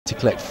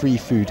collect free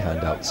food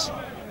handouts.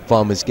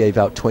 Farmers gave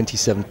out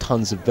 27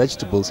 tons of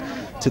vegetables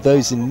to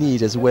those in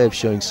need as a way of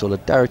showing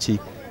solidarity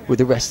with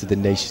the rest of the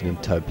nation in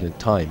turbulent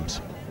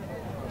times.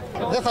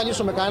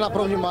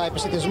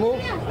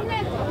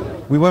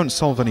 We won't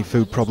solve any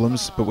food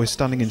problems, but we're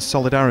standing in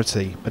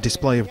solidarity, a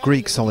display of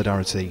Greek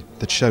solidarity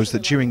that shows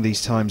that during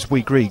these times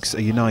we Greeks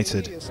are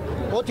united.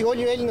 Over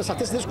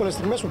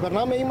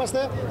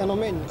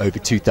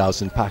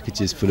 2,000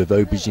 packages full of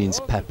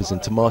aubergines, peppers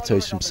and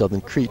tomatoes from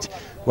southern Crete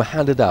were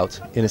handed out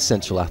in a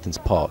central Athens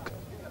park.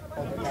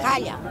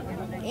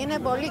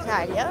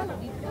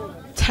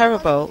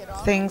 Terrible.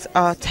 Things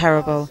are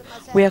terrible.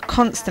 We are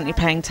constantly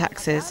paying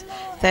taxes.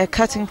 They are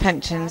cutting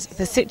pensions.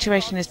 The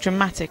situation is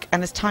dramatic,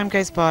 and as time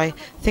goes by,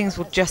 things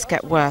will just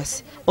get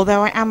worse.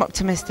 Although I am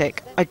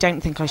optimistic, I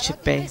don't think I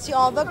should be.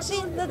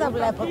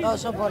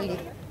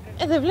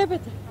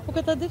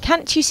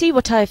 Can't you see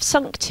what I have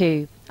sunk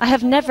to? I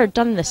have never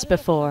done this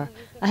before.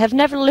 I have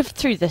never lived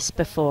through this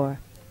before.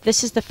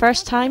 This is the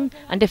first time,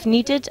 and if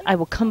needed, I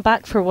will come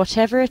back for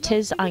whatever it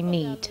is I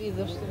need.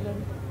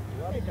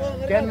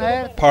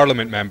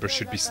 Parliament members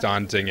should be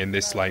standing in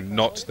this line,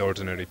 not the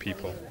ordinary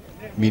people.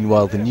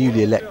 Meanwhile, the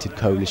newly elected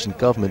coalition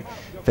government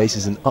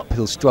faces an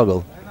uphill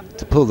struggle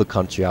to pull the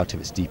country out of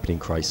its deepening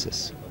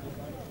crisis.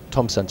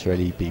 Tom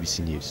Santorelli,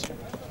 BBC News.